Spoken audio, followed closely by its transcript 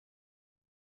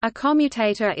A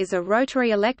commutator is a rotary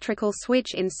electrical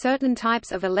switch in certain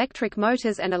types of electric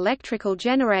motors and electrical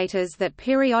generators that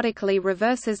periodically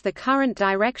reverses the current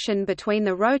direction between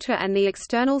the rotor and the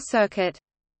external circuit.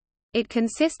 It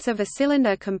consists of a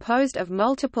cylinder composed of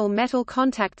multiple metal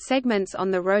contact segments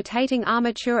on the rotating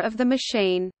armature of the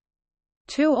machine.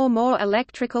 Two or more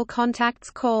electrical contacts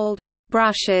called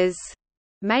brushes,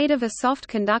 made of a soft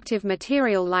conductive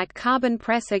material like carbon,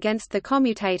 press against the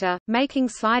commutator, making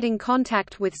sliding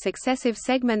contact with successive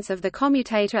segments of the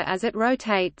commutator as it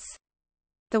rotates.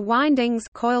 The windings,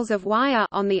 coils of wire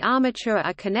on the armature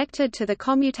are connected to the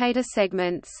commutator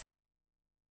segments.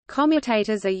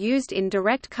 Commutators are used in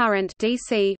direct current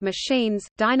 (DC) machines,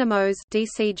 dynamos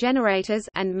 (DC generators),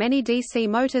 and many DC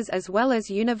motors as well as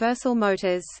universal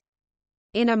motors.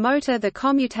 In a motor, the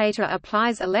commutator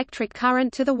applies electric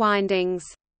current to the windings.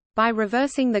 By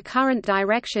reversing the current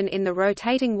direction in the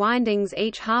rotating windings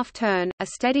each half turn, a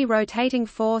steady rotating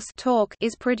force torque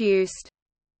is produced.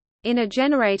 In a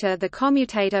generator, the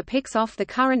commutator picks off the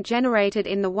current generated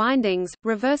in the windings,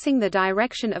 reversing the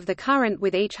direction of the current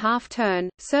with each half turn,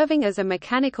 serving as a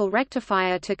mechanical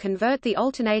rectifier to convert the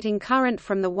alternating current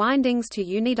from the windings to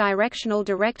unidirectional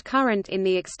direct current in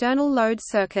the external load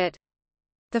circuit.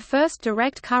 The first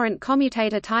direct current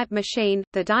commutator-type machine,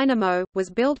 the dynamo, was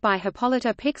built by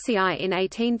Hippolyte Pixii in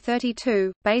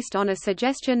 1832, based on a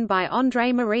suggestion by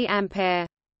André-Marie Ampère.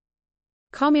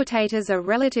 Commutators are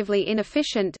relatively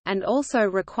inefficient, and also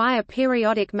require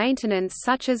periodic maintenance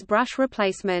such as brush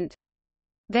replacement.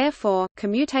 Therefore,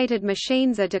 commutated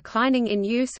machines are declining in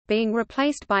use, being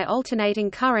replaced by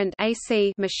alternating current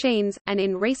 (AC) machines, and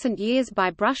in recent years by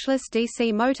brushless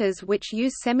DC motors which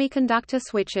use semiconductor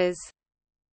switches.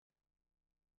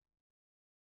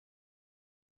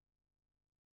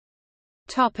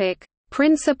 Topic: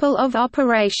 Principle of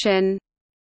operation.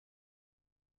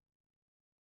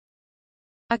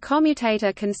 A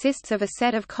commutator consists of a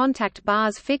set of contact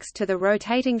bars fixed to the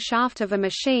rotating shaft of a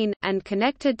machine, and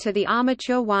connected to the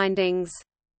armature windings.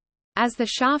 As the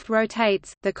shaft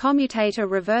rotates, the commutator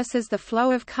reverses the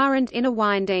flow of current in a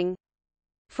winding.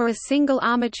 For a single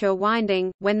armature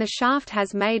winding, when the shaft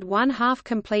has made one half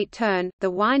complete turn,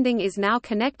 the winding is now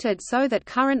connected so that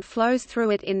current flows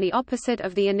through it in the opposite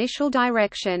of the initial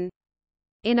direction.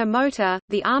 In a motor,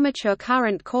 the armature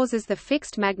current causes the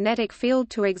fixed magnetic field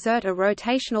to exert a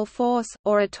rotational force,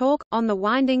 or a torque, on the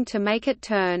winding to make it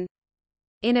turn.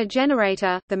 In a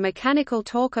generator, the mechanical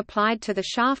torque applied to the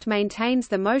shaft maintains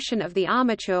the motion of the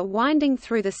armature winding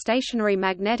through the stationary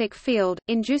magnetic field,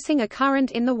 inducing a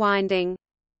current in the winding.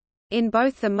 In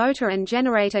both the motor and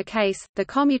generator case, the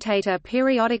commutator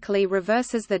periodically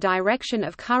reverses the direction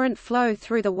of current flow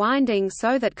through the winding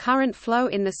so that current flow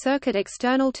in the circuit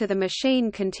external to the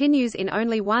machine continues in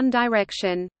only one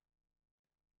direction.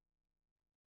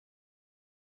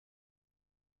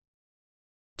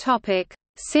 Topic: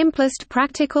 Simplest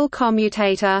practical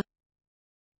commutator.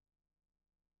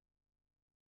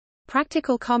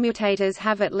 Practical commutators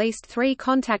have at least 3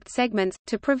 contact segments,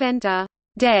 to prevent a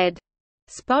dead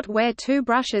spot where 2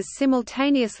 brushes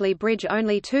simultaneously bridge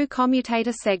only 2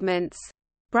 commutator segments.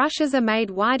 Brushes are made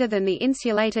wider than the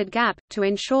insulated gap, to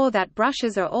ensure that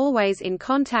brushes are always in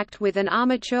contact with an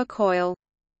armature coil.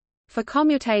 For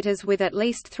commutators with at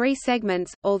least 3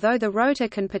 segments, although the rotor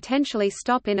can potentially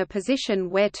stop in a position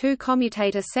where 2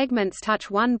 commutator segments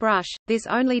touch one brush, this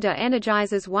only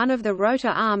de-energizes one of the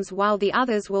rotor arms while the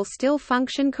others will still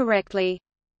function correctly.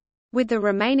 With the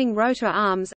remaining rotor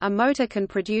arms, a motor can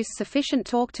produce sufficient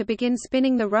torque to begin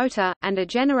spinning the rotor, and a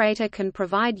generator can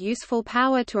provide useful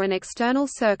power to an external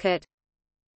circuit.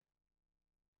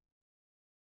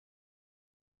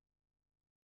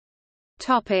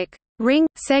 Topic: Ring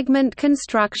segment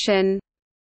construction.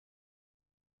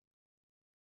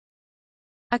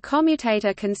 A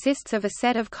commutator consists of a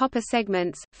set of copper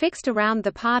segments, fixed around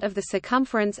the part of the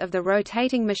circumference of the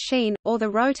rotating machine, or the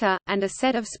rotor, and a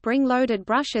set of spring-loaded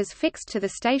brushes fixed to the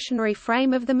stationary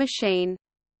frame of the machine.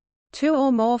 2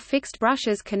 or more fixed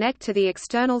brushes connect to the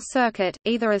external circuit,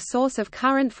 either a source of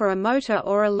current for a motor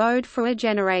or a load for a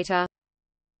generator.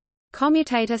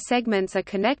 Commutator segments are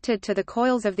connected to the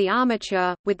coils of the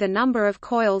armature, with the number of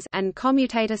coils and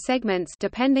commutator segments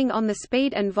depending on the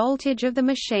speed and voltage of the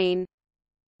machine.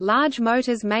 Large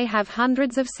motors may have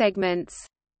hundreds of segments.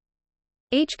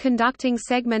 Each conducting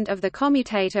segment of the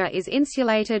commutator is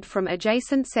insulated from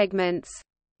adjacent segments.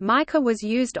 Mica was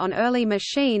used on early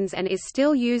machines and is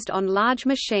still used on large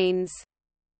machines.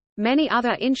 Many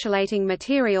other insulating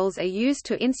materials are used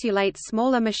to insulate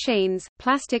smaller machines.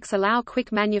 Plastics allow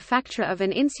quick manufacture of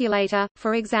an insulator,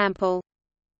 for example.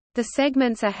 The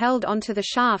segments are held onto the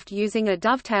shaft using a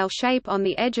dovetail shape on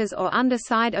the edges or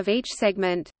underside of each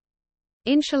segment.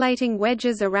 Insulating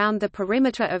wedges around the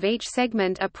perimeter of each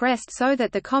segment are pressed so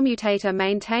that the commutator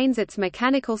maintains its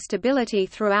mechanical stability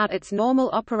throughout its normal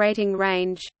operating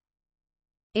range.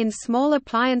 In small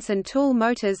appliance and tool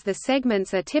motors, the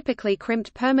segments are typically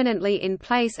crimped permanently in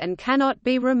place and cannot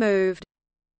be removed.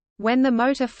 When the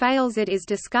motor fails, it is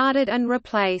discarded and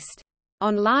replaced.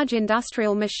 On large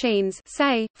industrial machines,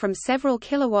 say, from several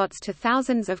kilowatts to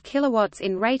thousands of kilowatts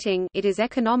in rating, it is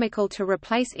economical to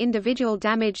replace individual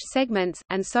damaged segments,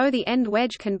 and so the end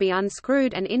wedge can be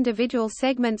unscrewed and individual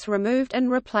segments removed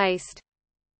and replaced.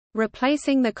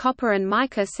 Replacing the copper and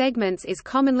mica segments is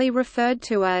commonly referred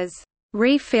to as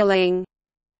refilling.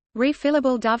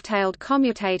 Refillable dovetailed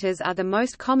commutators are the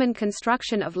most common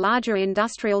construction of larger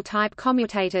industrial-type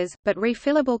commutators, but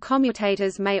refillable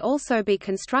commutators may also be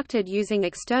constructed using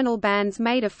external bands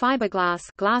made of fiberglass,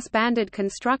 glass-banded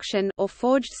construction, or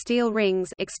forged steel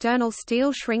rings, external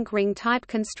steel shrink ring type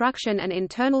construction and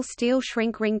internal steel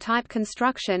shrink ring type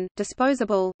construction.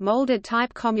 Disposable, molded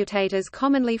type commutators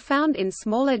commonly found in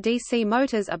smaller DC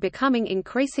motors are becoming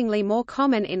increasingly more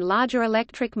common in larger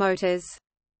electric motors.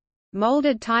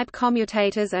 Molded-type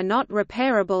commutators are not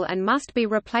repairable and must be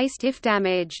replaced if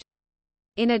damaged.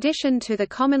 In addition to the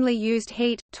commonly used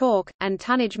heat, torque, and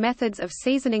tonnage methods of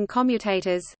seasoning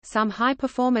commutators, some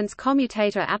high-performance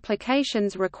commutator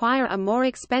applications require a more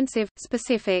expensive,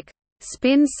 specific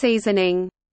spin seasoning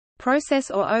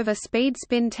process or over-speed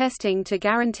spin testing to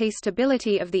guarantee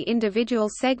stability of the individual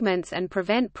segments and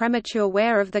prevent premature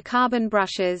wear of the carbon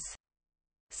brushes.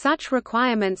 Such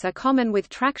requirements are common with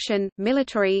traction,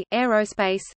 military,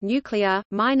 aerospace, nuclear,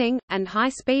 mining, and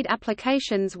high-speed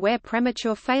applications where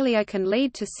premature failure can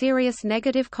lead to serious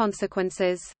negative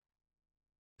consequences.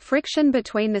 Friction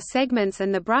between the segments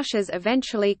and the brushes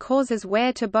eventually causes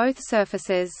wear to both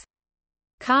surfaces.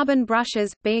 Carbon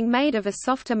brushes, being made of a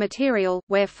softer material,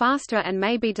 wear faster and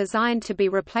may be designed to be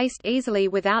replaced easily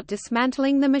without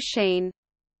dismantling the machine.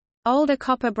 Older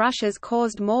copper brushes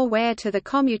caused more wear to the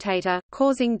commutator,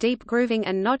 causing deep grooving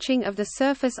and notching of the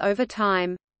surface over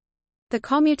time. The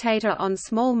commutator on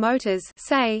small motors,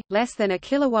 say, less than a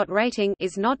kilowatt rating,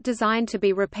 is not designed to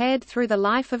be repaired through the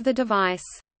life of the device.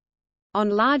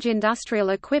 On large industrial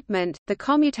equipment, the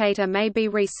commutator may be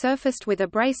resurfaced with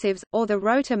abrasives, or the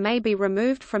rotor may be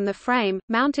removed from the frame,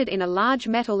 mounted in a large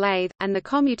metal lathe, and the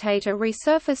commutator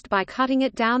resurfaced by cutting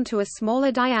it down to a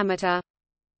smaller diameter.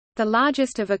 The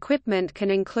largest of equipment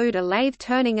can include a lathe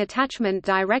turning attachment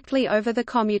directly over the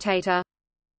commutator.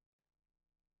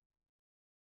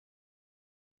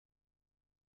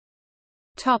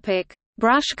 Topic: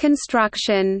 Brush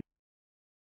construction.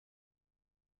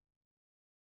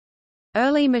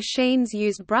 Early machines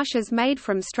used brushes made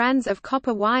from strands of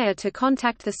copper wire to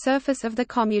contact the surface of the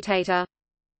commutator.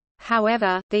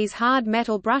 However, these hard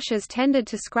metal brushes tended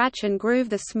to scratch and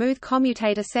groove the smooth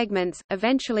commutator segments,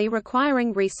 eventually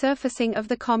requiring resurfacing of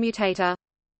the commutator.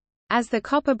 As the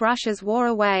copper brushes wore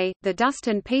away, the dust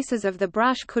and pieces of the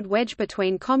brush could wedge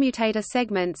between commutator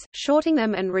segments, shorting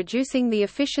them and reducing the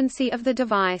efficiency of the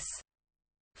device.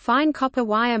 Fine copper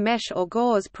wire mesh or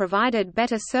gauze provided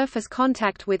better surface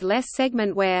contact with less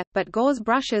segment wear, but gauze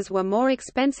brushes were more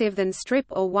expensive than strip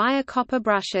or wire copper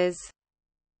brushes.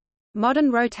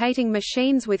 Modern rotating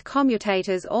machines with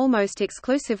commutators almost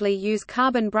exclusively use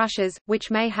carbon brushes, which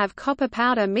may have copper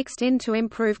powder mixed in to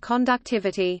improve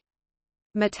conductivity.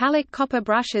 Metallic copper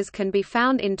brushes can be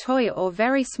found in toy or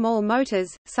very small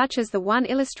motors, such as the one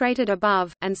illustrated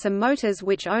above, and some motors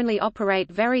which only operate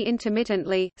very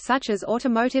intermittently, such as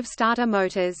automotive starter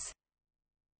motors.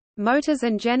 Motors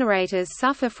and generators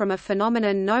suffer from a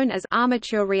phenomenon known as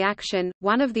armature reaction,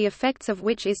 one of the effects of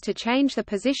which is to change the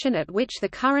position at which the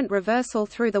current reversal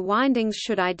through the windings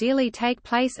should ideally take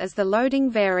place as the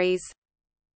loading varies.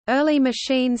 Early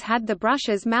machines had the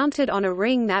brushes mounted on a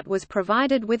ring that was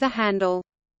provided with a handle.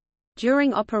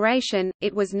 During operation,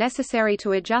 it was necessary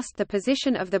to adjust the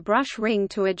position of the brush ring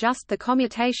to adjust the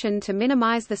commutation to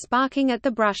minimize the sparking at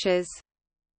the brushes.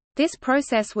 This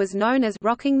process was known as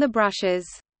rocking the brushes.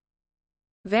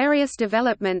 Various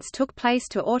developments took place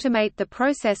to automate the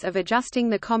process of adjusting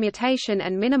the commutation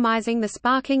and minimizing the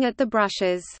sparking at the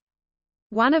brushes.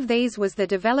 One of these was the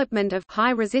development of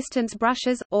high-resistance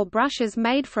brushes, or brushes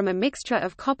made from a mixture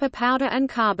of copper powder and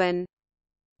carbon.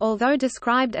 Although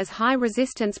described as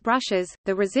high-resistance brushes,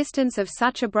 the resistance of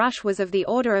such a brush was of the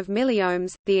order of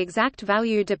milliohms, the exact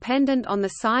value dependent on the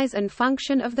size and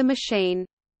function of the machine.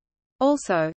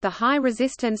 Also, the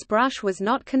high-resistance brush was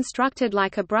not constructed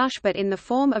like a brush but in the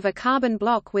form of a carbon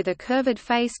block with a curved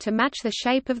face to match the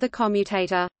shape of the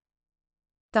commutator.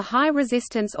 The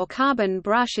high-resistance or carbon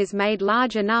brush is made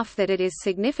large enough that it is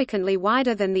significantly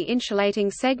wider than the insulating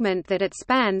segment that it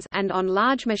spans, and on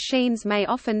large machines may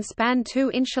often span 2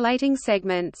 insulating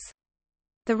segments.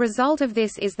 The result of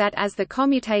this is that as the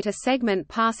commutator segment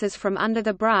passes from under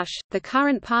the brush, the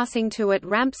current passing to it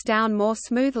ramps down more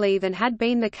smoothly than had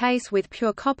been the case with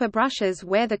pure copper brushes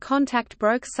where the contact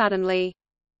broke suddenly.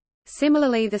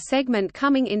 Similarly, the segment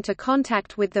coming into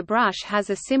contact with the brush has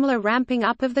a similar ramping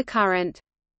up of the current.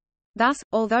 Thus,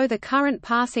 although the current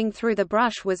passing through the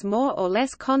brush was more or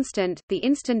less constant, the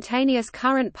instantaneous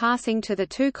current passing to the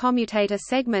 2 commutator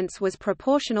segments was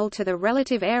proportional to the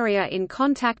relative area in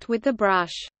contact with the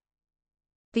brush.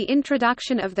 The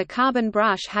introduction of the carbon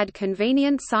brush had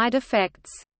convenient side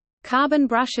effects. Carbon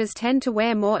brushes tend to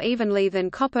wear more evenly than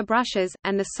copper brushes,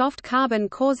 and the soft carbon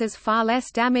causes far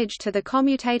less damage to the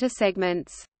commutator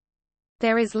segments.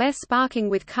 There is less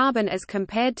sparking with carbon as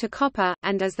compared to copper,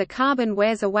 and as the carbon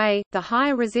wears away, the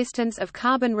higher resistance of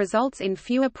carbon results in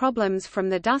fewer problems from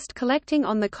the dust collecting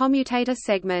on the commutator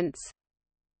segments.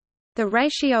 The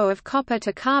ratio of copper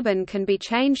to carbon can be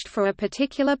changed for a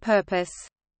particular purpose.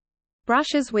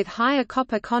 Brushes with higher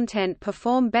copper content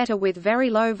perform better with very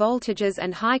low voltages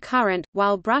and high current,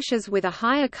 while brushes with a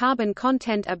higher carbon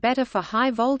content are better for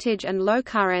high voltage and low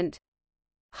current.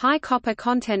 High copper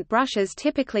content brushes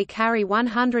typically carry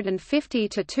 150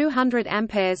 to 200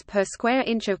 amperes per square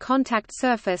inch of contact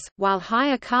surface, while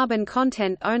higher carbon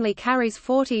content only carries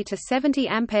 40 to 70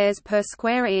 amperes per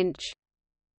square inch.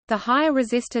 The higher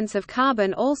resistance of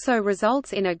carbon also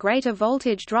results in a greater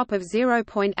voltage drop of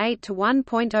 0.8 to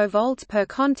 1.0 volts per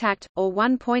contact, or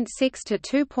 1.6 to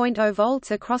 2.0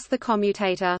 volts across the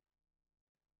commutator.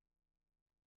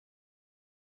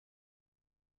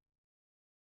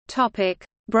 Topic: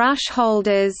 Brush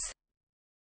holders.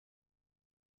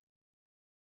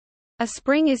 A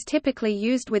spring is typically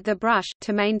used with the brush,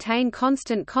 to maintain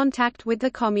constant contact with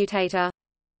the commutator.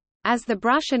 As the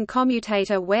brush and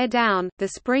commutator wear down, the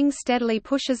spring steadily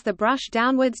pushes the brush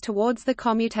downwards towards the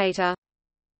commutator.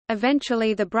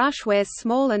 Eventually the brush wears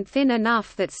small and thin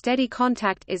enough that steady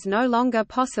contact is no longer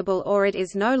possible, or it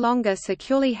is no longer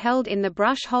securely held in the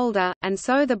brush holder, and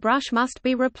so the brush must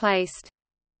be replaced.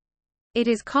 It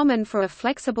is common for a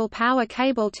flexible power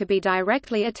cable to be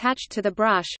directly attached to the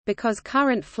brush, because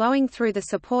current flowing through the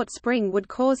support spring would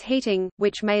cause heating,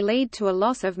 which may lead to a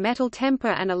loss of metal temper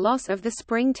and a loss of the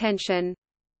spring tension.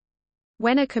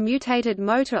 When a commutated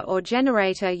motor or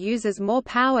generator uses more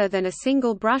power than a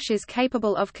single brush is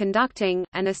capable of conducting,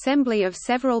 an assembly of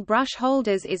several brush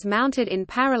holders is mounted in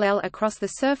parallel across the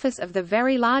surface of the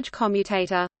very large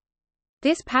commutator.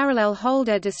 This parallel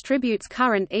holder distributes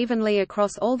current evenly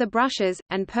across all the brushes,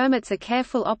 and permits a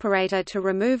careful operator to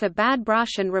remove a bad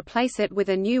brush and replace it with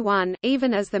a new one,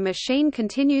 even as the machine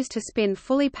continues to spin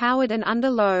fully powered and under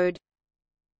load.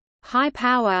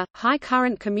 High-power,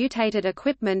 high-current commutated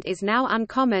equipment is now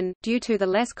uncommon, due to the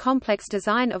less complex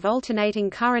design of alternating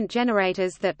current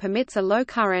generators that permits a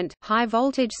low-current,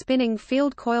 high-voltage spinning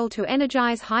field coil to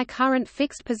energize high-current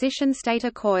fixed-position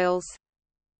stator coils.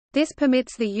 This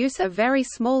permits the use of very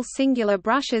small singular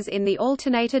brushes in the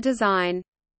alternator design.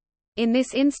 In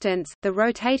this instance, the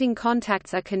rotating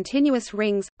contacts are continuous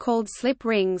rings, called slip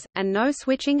rings, and no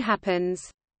switching happens.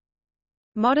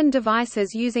 Modern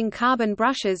devices using carbon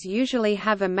brushes usually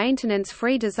have a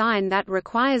maintenance-free design that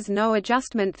requires no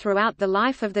adjustment throughout the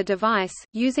life of the device,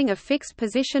 using a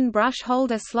fixed-position brush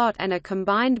holder slot and a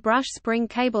combined brush spring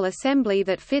cable assembly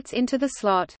that fits into the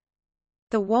slot.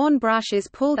 The worn brush is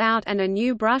pulled out and a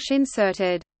new brush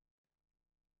inserted.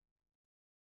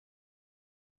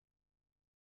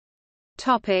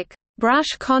 Topic: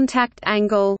 Brush contact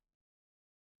angle.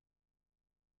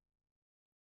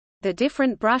 The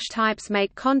different brush types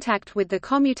make contact with the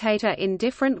commutator in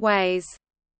different ways.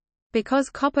 Because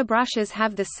copper brushes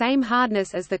have the same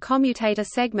hardness as the commutator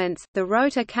segments, the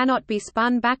rotor cannot be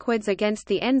spun backwards against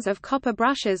the ends of copper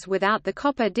brushes without the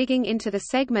copper digging into the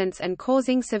segments and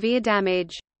causing severe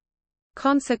damage.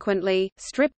 Consequently,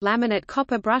 strip, laminate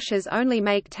copper brushes only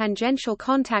make tangential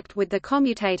contact with the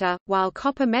commutator, while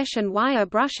copper mesh and wire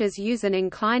brushes use an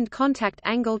inclined contact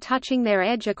angle touching their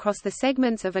edge across the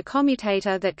segments of a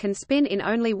commutator that can spin in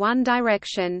only one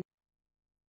direction.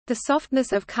 The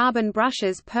softness of carbon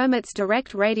brushes permits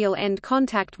direct radial end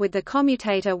contact with the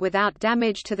commutator without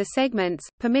damage to the segments,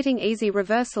 permitting easy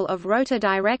reversal of rotor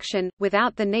direction,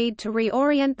 without the need to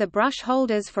reorient the brush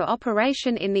holders for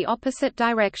operation in the opposite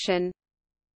direction.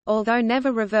 Although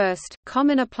never reversed,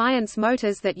 common appliance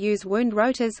motors that use wound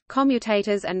rotors,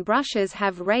 commutators and brushes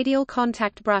have radial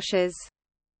contact brushes.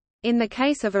 In the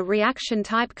case of a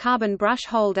reaction-type carbon brush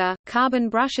holder, carbon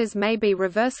brushes may be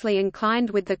reversely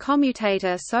inclined with the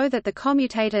commutator so that the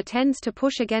commutator tends to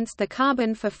push against the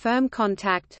carbon for firm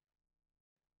contact.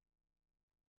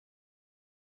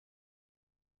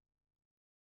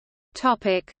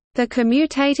 The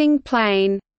commutating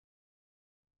plane.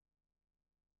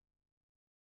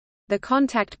 The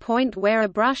contact point where a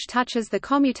brush touches the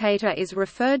commutator is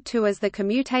referred to as the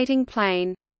commutating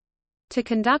plane. To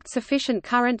conduct sufficient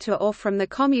current to or from the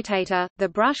commutator, the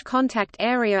brush contact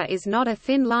area is not a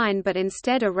thin line but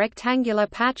instead a rectangular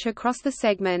patch across the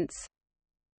segments.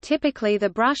 Typically the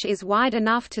brush is wide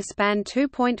enough to span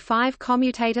 2.5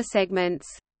 commutator segments.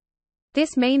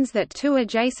 This means that two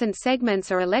adjacent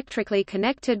segments are electrically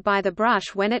connected by the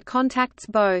brush when it contacts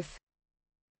both.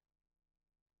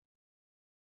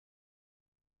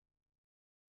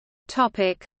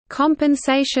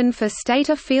 Compensation for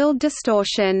stator field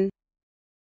distortion.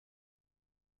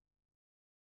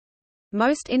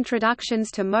 Most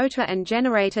introductions to motor and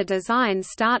generator design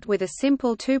start with a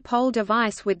simple two-pole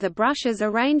device with the brushes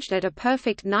arranged at a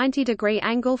perfect 90-degree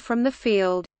angle from the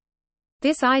field.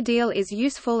 This ideal is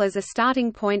useful as a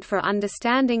starting point for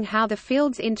understanding how the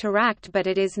fields interact, but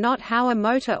it is not how a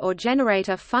motor or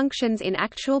generator functions in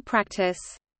actual practice.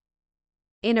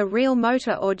 In a real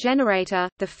motor or generator,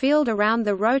 the field around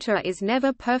the rotor is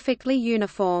never perfectly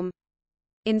uniform.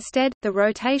 Instead, the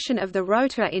rotation of the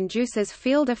rotor induces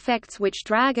field effects which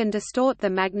drag and distort the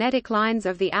magnetic lines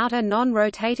of the outer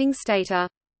non-rotating stator.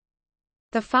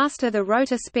 The faster the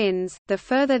rotor spins, the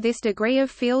further this degree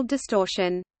of field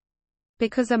distortion.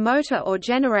 Because a motor or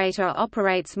generator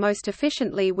operates most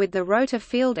efficiently with the rotor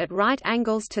field at right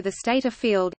angles to the stator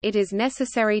field, it is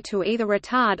necessary to either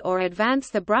retard or advance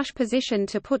the brush position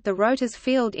to put the rotor's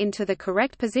field into the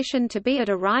correct position to be at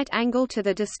a right angle to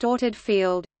the distorted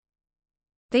field.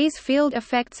 These field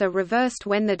effects are reversed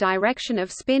when the direction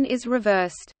of spin is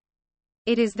reversed.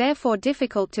 It is therefore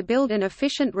difficult to build an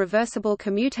efficient reversible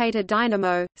commutator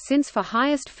dynamo, since for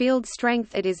highest field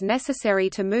strength it is necessary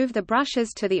to move the brushes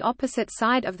to the opposite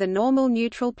side of the normal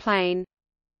neutral plane.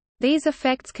 These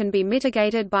effects can be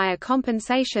mitigated by a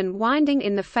compensation winding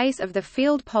in the face of the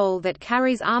field pole that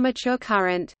carries armature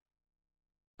current.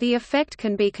 The effect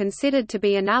can be considered to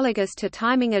be analogous to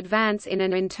timing advance in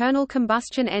an internal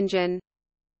combustion engine.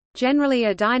 Generally,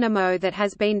 a dynamo that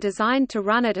has been designed to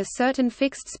run at a certain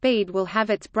fixed speed will have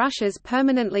its brushes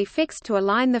permanently fixed to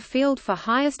align the field for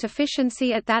highest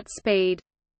efficiency at that speed.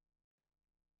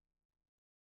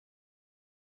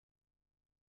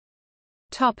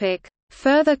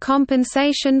 Further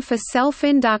compensation for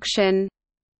self-induction.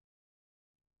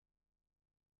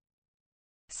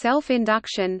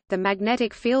 Self-induction, the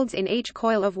magnetic fields in each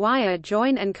coil of wire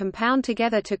join and compound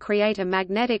together to create a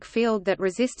magnetic field that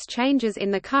resists changes in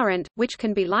the current, which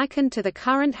can be likened to the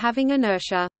current having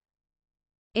inertia.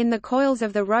 In the coils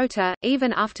of the rotor,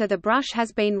 even after the brush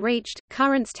has been reached,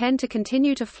 currents tend to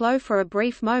continue to flow for a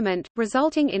brief moment,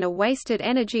 resulting in a wasted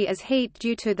energy as heat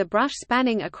due to the brush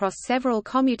spanning across several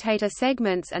commutator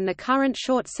segments and the current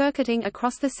short-circuiting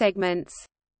across the segments.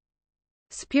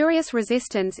 Spurious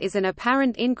resistance is an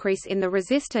apparent increase in the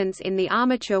resistance in the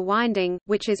armature winding,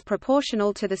 which is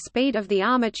proportional to the speed of the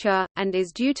armature, and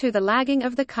is due to the lagging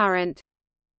of the current.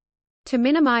 To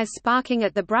minimize sparking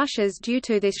at the brushes due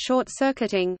to this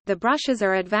short-circuiting, the brushes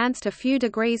are advanced a few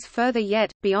degrees further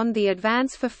yet, beyond the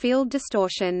advance for field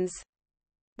distortions.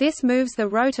 This moves the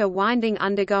rotor winding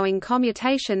undergoing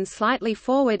commutation slightly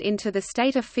forward into the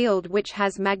stator field, which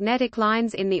has magnetic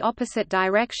lines in the opposite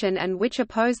direction and which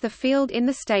oppose the field in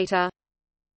the stator.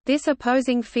 This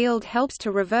opposing field helps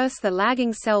to reverse the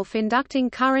lagging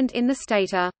self-inducting current in the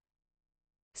stator.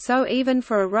 So even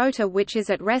for a rotor which is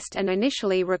at rest and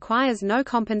initially requires no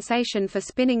compensation for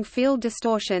spinning field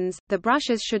distortions, the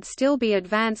brushes should still be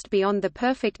advanced beyond the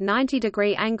perfect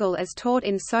 90-degree angle as taught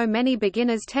in so many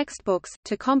beginners' textbooks,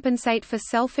 to compensate for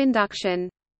self-induction.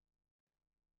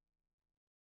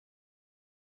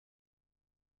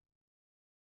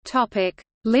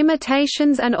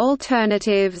 Limitations and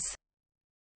alternatives.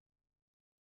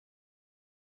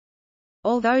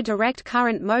 Although direct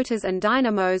current motors and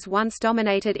dynamos once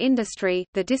dominated industry,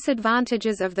 the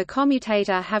disadvantages of the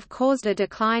commutator have caused a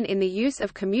decline in the use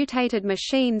of commutated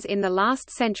machines in the last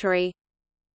century.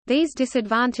 These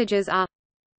disadvantages are: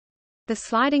 the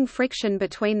sliding friction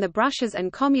between the brushes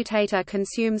and commutator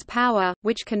consumes power,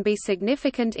 which can be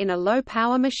significant in a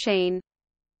low-power machine.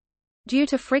 Due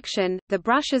to friction, the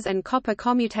brushes and copper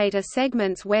commutator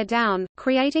segments wear down,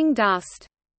 creating dust.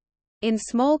 In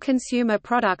small consumer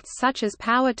products such as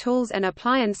power tools and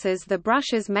appliances, the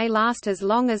brushes may last as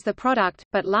long as the product,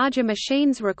 but larger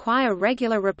machines require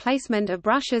regular replacement of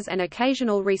brushes and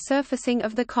occasional resurfacing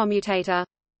of the commutator.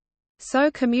 So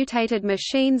commutated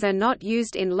machines are not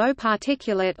used in low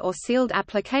particulate or sealed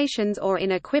applications or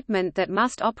in equipment that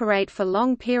must operate for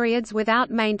long periods without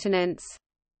maintenance.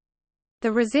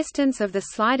 The resistance of the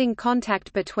sliding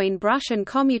contact between brush and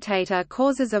commutator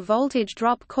causes a voltage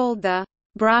drop called the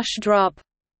brush drop.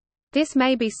 This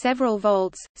may be several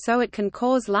volts, so it can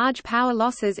cause large power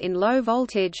losses in low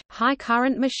voltage, high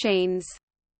current machines.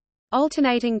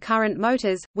 Alternating current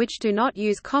motors, which do not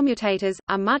use commutators,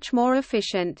 are much more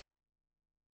efficient.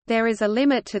 There is a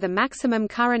limit to the maximum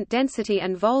current density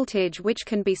and voltage which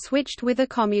can be switched with a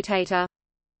commutator.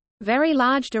 Very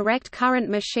large direct current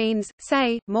machines,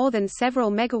 say, more than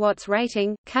several megawatts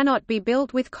rating, cannot be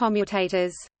built with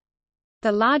commutators.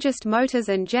 The largest motors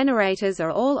and generators are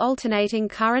all alternating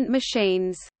current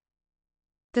machines.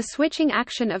 The switching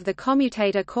action of the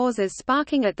commutator causes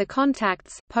sparking at the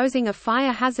contacts, posing a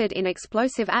fire hazard in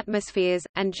explosive atmospheres,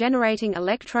 and generating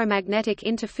electromagnetic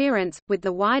interference. With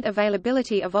the wide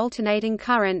availability of alternating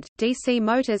current, DC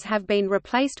motors have been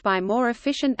replaced by more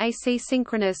efficient AC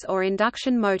synchronous or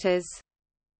induction motors.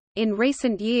 In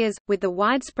recent years, with the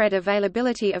widespread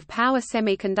availability of power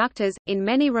semiconductors, in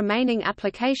many remaining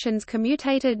applications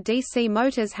commutated DC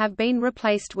motors have been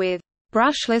replaced with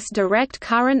brushless direct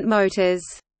current motors.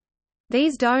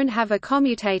 These don't have a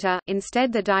commutator,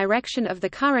 instead the direction of the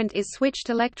current is switched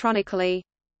electronically.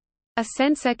 A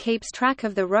sensor keeps track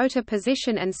of the rotor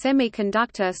position and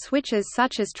semiconductor switches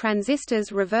such as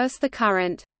transistors reverse the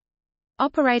current.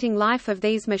 Operating life of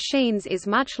these machines is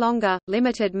much longer,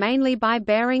 limited mainly by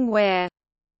bearing wear.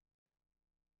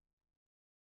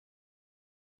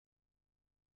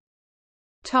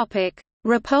 Topic: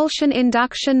 Repulsion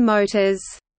induction motors.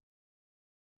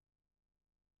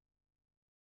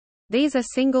 These are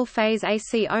single-phase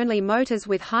AC-only motors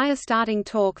with higher starting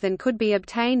torque than could be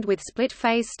obtained with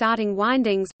split-phase starting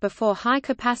windings, before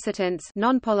high-capacitance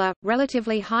nonpolar,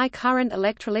 relatively high-current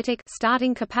electrolytic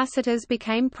starting capacitors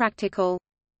became practical.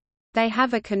 They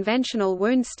have a conventional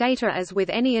wound stator as with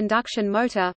any induction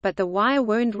motor, but the wire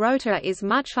wound rotor is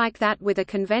much like that with a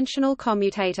conventional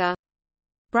commutator.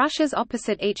 Brushes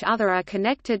opposite each other are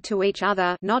connected to each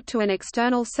other, not to an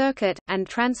external circuit, and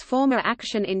transformer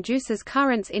action induces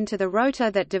currents into the rotor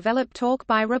that develop torque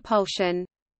by repulsion.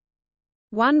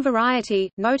 One variety,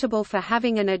 notable for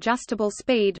having an adjustable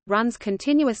speed, runs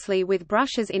continuously with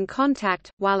brushes in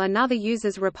contact, while another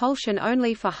uses repulsion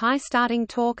only for high starting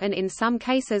torque and in some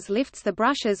cases lifts the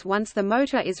brushes once the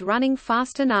motor is running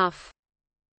fast enough.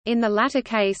 In the latter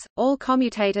case, all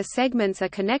commutator segments are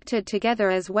connected together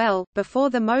as well,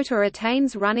 before the motor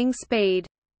attains running speed.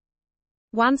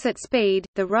 Once at speed,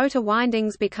 the rotor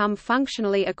windings become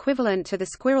functionally equivalent to the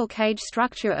squirrel cage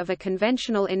structure of a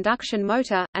conventional induction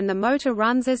motor, and the motor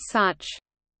runs as such.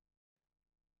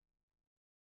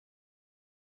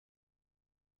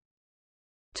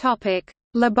 Topic: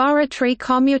 Laboratory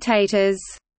commutators.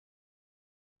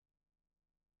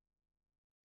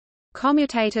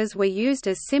 Commutators were used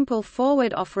as simple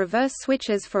forward-off-reverse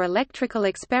switches for electrical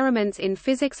experiments in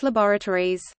physics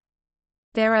laboratories.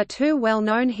 There are two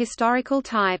well-known historical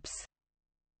types.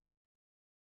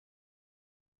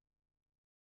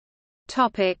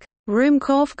 Topic: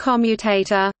 Ruhmkorff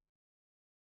commutator.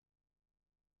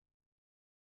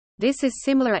 This is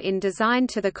similar in design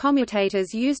to the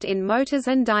commutators used in motors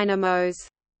and dynamos.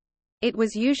 It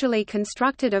was usually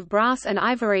constructed of brass and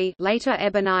ivory, later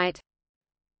ebonite.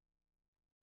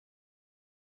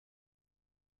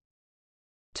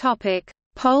 Topic: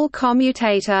 Pohl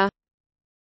commutator.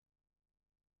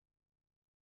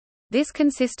 This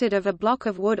consisted of a block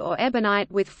of wood or ebonite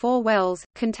with 4 wells,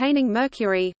 containing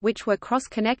mercury, which were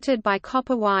cross-connected by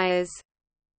copper wires.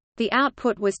 The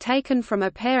output was taken from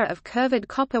a pair of curved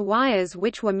copper wires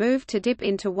which were moved to dip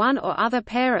into one or other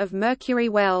pair of mercury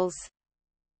wells.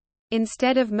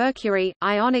 Instead of mercury,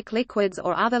 ionic liquids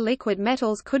or other liquid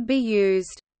metals could be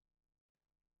used.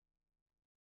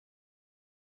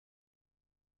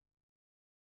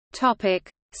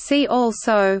 See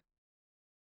also: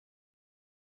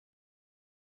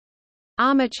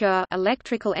 armature,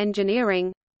 electrical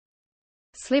engineering;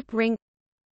 slip ring;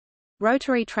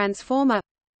 rotary transformer;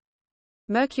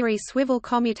 mercury swivel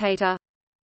commutator;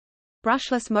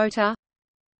 brushless motor;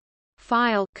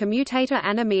 file, commutator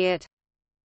animate.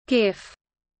 GIF.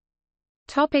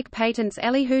 Patents.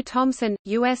 Elihu Thomson,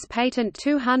 U.S. Patent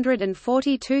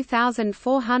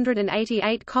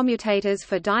 242,488. Commutators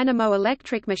for dynamo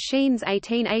electric machines,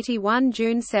 1881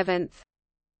 June 7.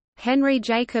 Henry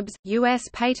Jacobs, U.S.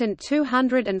 Patent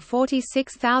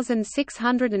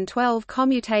 246612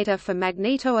 Commutator for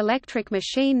magneto-electric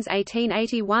machines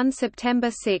 1881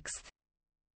 September 6.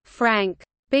 Frank.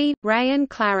 B. Ray and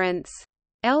Clarence.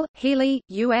 L. Healy,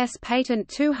 U.S. Patent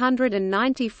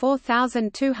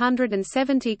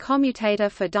 294270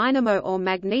 Commutator for dynamo or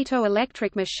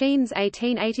magneto-electric machines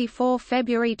 1884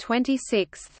 February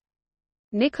 26.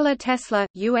 Nikola Tesla,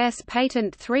 U.S.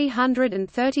 Patent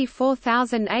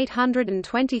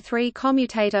 334823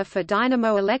 Commutator for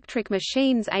dynamo-electric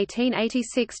machines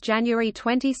 1886 January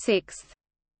 26.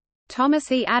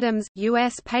 Thomas E. Adams,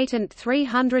 U.S. Patent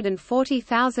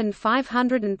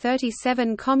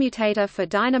 340537 Commutator for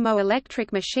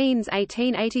dynamo-electric machines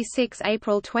 1886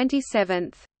 April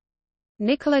 27.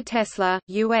 Nikola Tesla,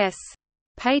 U.S.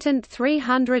 Patent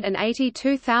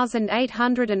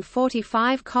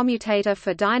 382845 Commutator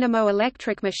for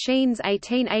dynamo-electric machines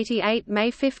 1888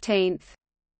 May 15.